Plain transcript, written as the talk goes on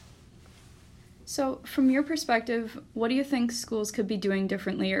So, from your perspective, what do you think schools could be doing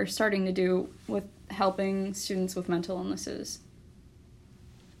differently or starting to do with helping students with mental illnesses?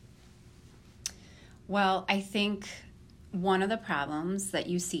 Well, I think one of the problems that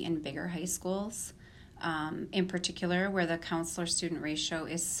you see in bigger high schools, in particular where the counselor-student ratio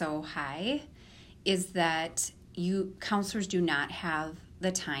is so high, is that counselors do not have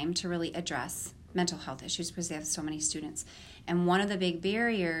the time to really address mental health issues because they have so many students. And one of the big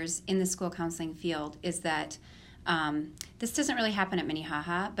barriers in the school counseling field is that this doesn't really happen at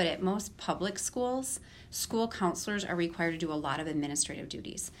Minnehaha, but at most public schools, school counselors are required to do a lot of administrative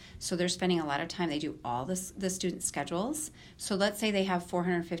duties. So they're spending a lot of time, they do all the student schedules. So let's say they have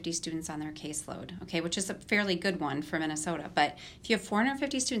 450 students on their caseload, okay, which is a fairly good one for Minnesota. But if you have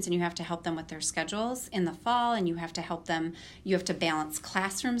 450 students and you have to help them with their schedules in the fall, and you have to help them, you have to balance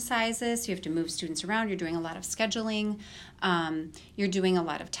classroom sizes, so you have to move students around, you're doing a lot of scheduling, you're doing a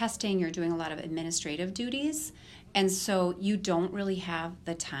lot of testing, you're doing a lot of administrative duties. And so you don't really have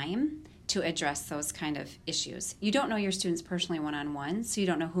the time to address those kind of issues. You don't know your students personally one-on-one, so you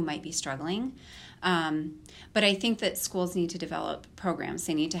don't know who might be struggling. But I think that schools need to develop programs.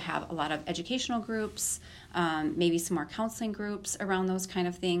 They need to have a lot of educational groups, maybe some more counseling groups around those kind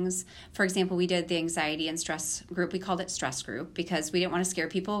of things. For example, we did the anxiety and stress group. We called it stress group because we didn't want to scare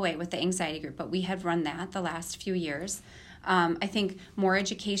people away with the anxiety group, but we had run that the last few years. I think more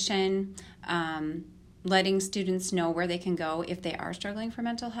education, letting students know where they can go if they are struggling for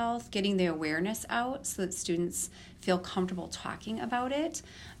mental health, getting the awareness out so that students feel comfortable talking about it.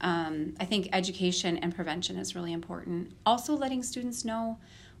 I think education and prevention is really important. Also letting students know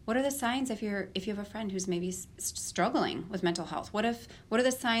what are the signs if you have a friend who's maybe struggling with mental health. What are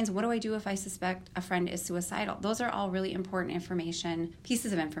the signs? What do I do if I suspect a friend is suicidal? Those are all really important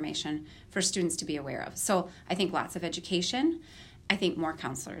pieces of information for students to be aware of. So I think lots of education. I think more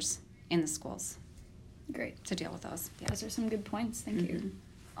counselors in the schools. Great. To deal with those. Yeah. Those are some good points. Thank you.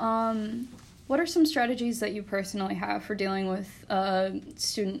 What are some strategies that you personally have for dealing with a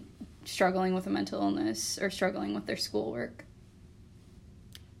student struggling with a mental illness or struggling with their schoolwork?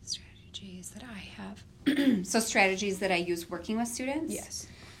 Strategies that I have. So strategies that I use working with students? Yes.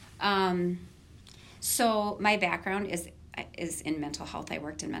 So my background is in mental health. I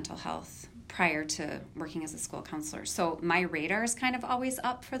worked in mental health prior to working as a school counselor. So my radar is kind of always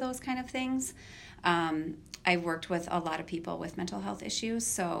up for those kind of things. I've worked with a lot of people with mental health issues,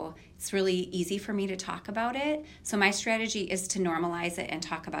 so it's really easy for me to talk about it. So my strategy is to normalize it and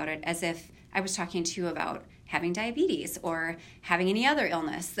talk about it as if I was talking to you about having diabetes or having any other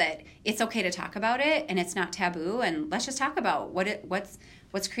illness, that it's okay to talk about it and it's not taboo, and let's just talk about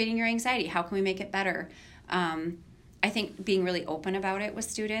what's creating your anxiety. How can we make it better? I think being really open about it with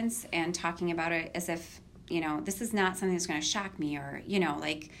students and talking about it as if, this is not something that's going to shock me, or,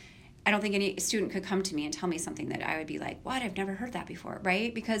 I don't think any student could come to me and tell me something that I would be like, what? I've never heard that before,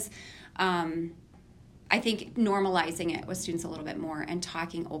 right? Because I think normalizing it with students a little bit more and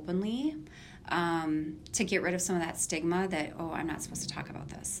talking openly to get rid of some of that stigma that, I'm not supposed to talk about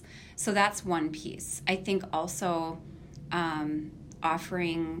this. So that's one piece. I think also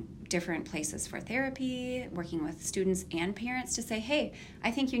offering different places for therapy, working with students and parents to say, hey,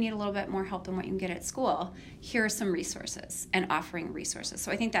 I think you need a little bit more help than what you can get at school. Here are some resources, and offering resources.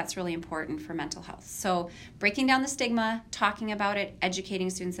 So I think that's really important for mental health. So breaking down the stigma, talking about it, educating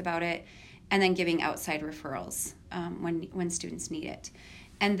students about it, and then giving outside referrals when students need it.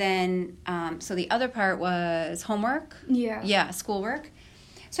 And then, so the other part was homework. Yeah, schoolwork.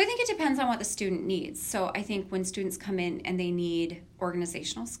 So I think it depends on what the student needs. So I think when students come in and they need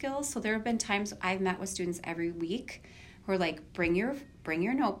organizational skills, so there have been times I've met with students every week who are like, bring your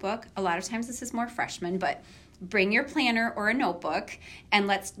notebook. A lot of times this is more freshmen, but bring your planner or a notebook and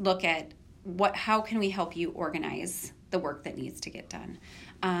let's look at how can we help you organize the work that needs to get done.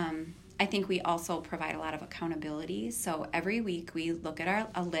 I think we also provide a lot of accountability. So every week we look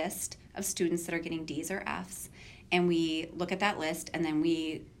at a list of students that are getting D's or F's, and we look at that list, and then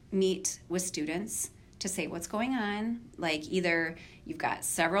we meet with students to say what's going on. Like either you've got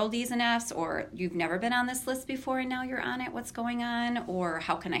several D's and F's, or you've never been on this list before and now you're on it. What's going on? Or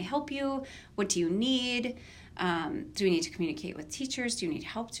how can I help you? What do you need? Do we need to communicate with teachers? Do you need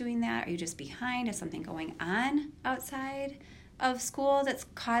help doing that? Are you just behind? Is something going on outside of school that's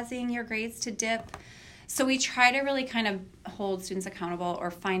causing your grades to dip? So we try to really kind of hold students accountable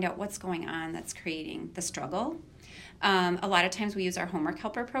or find out what's going on that's creating the struggle. A lot of times we use our homework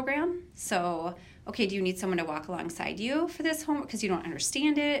helper program. So, okay, do you need someone to walk alongside you for this homework because you don't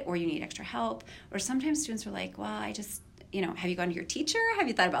understand it, or you need extra help? Or sometimes students are like, well, I just, have you gone to your teacher? Have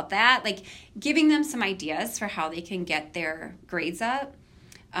you thought about that? Like giving them some ideas for how they can get their grades up.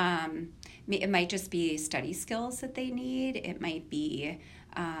 It might just be study skills that they need. It might be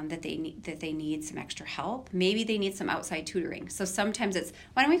that they need some extra help. Maybe they need some outside tutoring. So sometimes it's,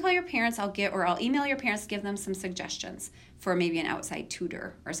 why don't we call your parents? I'll email your parents, give them some suggestions for maybe an outside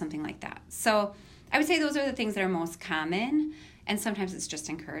tutor or something like that. So I would say those are the things that are most common. And sometimes it's just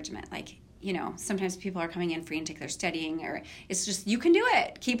encouragement. Like, sometimes people are coming in frantic, they're studying, or it's just, you can do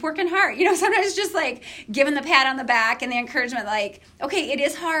it, keep working hard. Sometimes it's just like giving the pat on the back and the encouragement, like, okay, it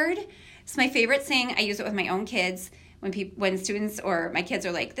is hard. It's my favorite saying. I use it with my own kids. When students or my kids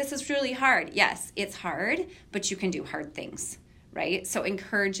are like, this is really hard. Yes, it's hard, but you can do hard things, right? So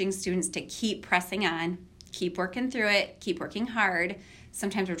encouraging students to keep pressing on, keep working through it, keep working hard.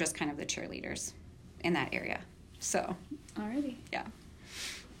 Sometimes we're just kind of the cheerleaders in that area. So, alrighty. Yeah.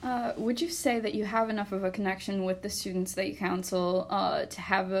 Would you say that you have enough of a connection with the students that you counsel to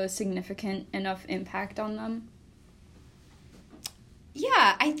have a significant enough impact on them?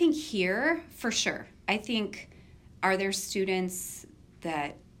 Yeah, I think here, for sure. I think, are there students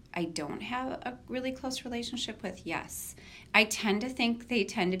that I don't have a really close relationship with? Yes. I tend to think they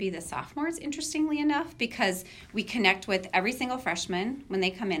tend to be the sophomores, interestingly enough, because we connect with every single freshman when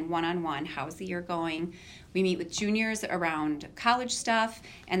they come in one-on-one. How's the year going? We meet with juniors around college stuff,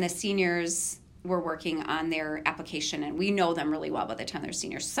 and the seniors, we're working on their application, and we know them really well by the time they're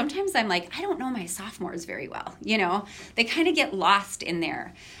seniors. Sometimes I'm like, I don't know my sophomores very well. They kind of get lost in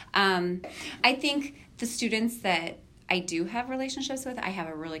there. I think the students that I do have relationships with, I have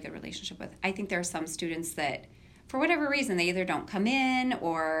a really good relationship with. I think there are some students that, for whatever reason, they either don't come in,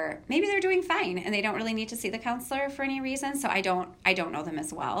 or maybe they're doing fine and they don't really need to see the counselor for any reason. So I don't know them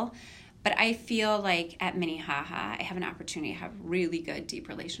as well. But I feel like at Minnehaha, I have an opportunity to have really good, deep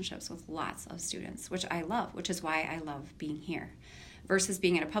relationships with lots of students, which I love, which is why I love being here, versus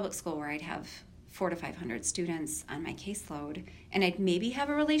being at a public school where I'd have 400 to 500 students on my caseload, and I'd maybe have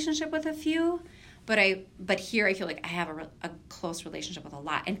a relationship with a few. But here I feel like I have a close relationship with a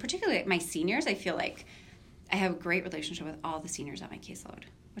lot, and particularly my seniors. I feel like I have a great relationship with all the seniors on my caseload,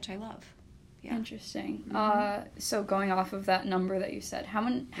 which I love. Yeah. Interesting. Mm-hmm. So going off of that number that you said, how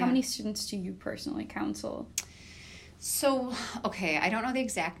many students do you personally counsel? So, okay, I don't know the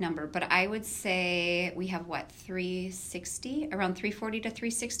exact number, but I would say we have, 360, around 340 to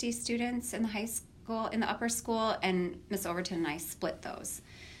 360 students in the high school, in the upper school, and Miss Overton and I split those.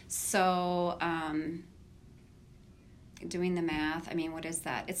 So, doing the math, what is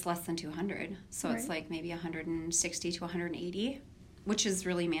that? It's less than 200. So right. It's like maybe 160 to 180, which is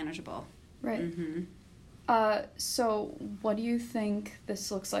really manageable. Right. Mm-hmm. So what do you think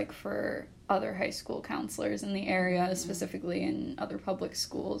this looks like for other high school counselors in the area, mm-hmm. specifically in other public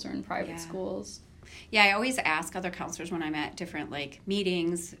schools or in private schools? Yeah, I always ask other counselors when I'm at different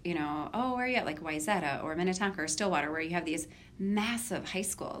meetings, where are you at, like Wayzata or Minnetonka or Stillwater, where you have these massive high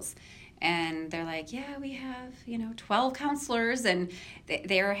schools. And they're like, yeah, we have, 12 counselors, and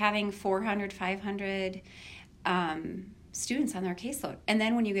they're having 400, 500 students on their caseload. And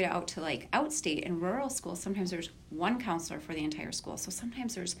then when you get out to outstate and rural schools, sometimes there's one counselor for the entire school. So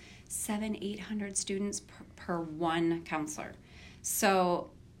sometimes there's 700-800 students per one counselor.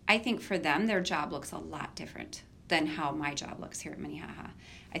 So I think for them, their job looks a lot different than how my job looks here at Minnehaha.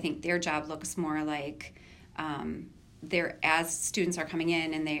 I think their job looks more like as students are coming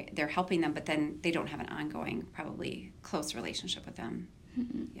in and they're helping them, but then they don't have an ongoing, probably close relationship with them.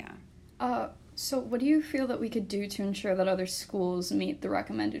 Mm-hmm. Yeah. So what do you feel that we could do to ensure that other schools meet the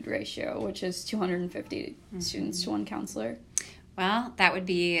recommended ratio, which is 250 mm-hmm. students to one counselor? Well, that would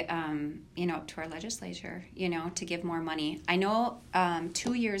be, up to our legislature, to give more money. I know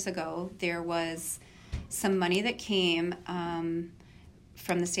 2 years ago there was some money that came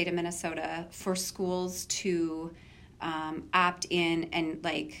from the state of Minnesota for schools to opt in and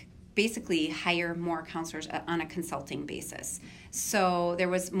basically hire more counselors on a consulting basis. So there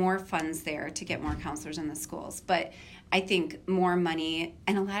was more funds there to get more counselors in the schools. But I think more money,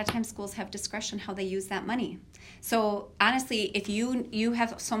 and a lot of times schools have discretion how they use that money. So honestly, if you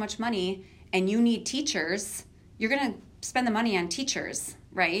have so much money and you need teachers, you're going to spend the money on teachers,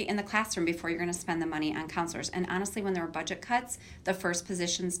 right, in the classroom before you're going to spend the money on counselors. And honestly, when there are budget cuts, the first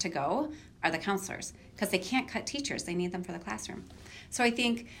positions to go are the counselors, because they can't cut teachers. They need them for the classroom. So I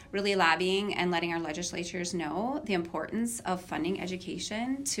think really lobbying and letting our legislatures know the importance of funding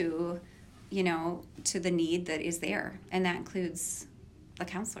education to the need that is there. And that includes the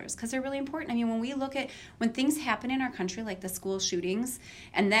counselors, because they're really important. When things happen in our country, like the school shootings,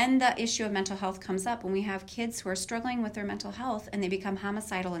 and then the issue of mental health comes up, when we have kids who are struggling with their mental health and they become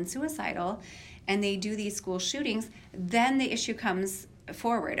homicidal and suicidal, and they do these school shootings, then the issue comes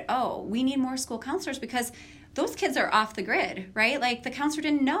forward. Oh, we need more school counselors, because those kids are off the grid, right? Like the counselor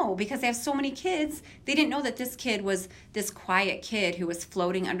didn't know because they have so many kids. They didn't know that this kid was this quiet kid who was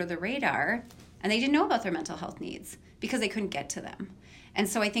floating under the radar, and they didn't know about their mental health needs because they couldn't get to them. And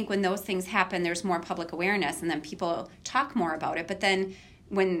so I think when those things happen, there's more public awareness, and then people talk more about it. But then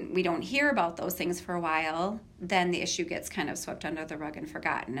when we don't hear about those things for a while, then the issue gets kind of swept under the rug and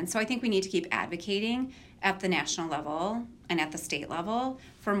forgotten. And so I think we need to keep advocating at the national level and at the state level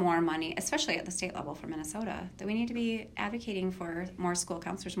for more money, especially at the state level for Minnesota, that we need to be advocating for more school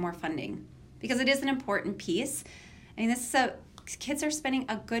counselors, more funding, because it is an important piece. I mean, kids are spending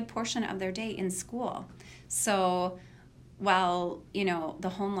a good portion of their day in school. So while, the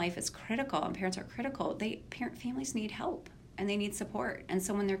home life is critical and parents are critical, families need help. And they need support. And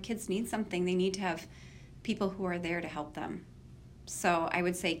so when their kids need something, they need to have people who are there to help them. So I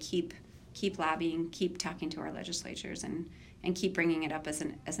would say keep lobbying, keep talking to our legislatures, and keep bringing it up as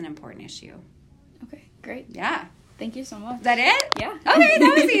an important issue. Okay, great. Yeah. Thank you so much. Is that it? Yeah. Okay,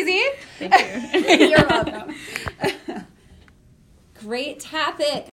 that was easy. Thank you. You're welcome. Great topic.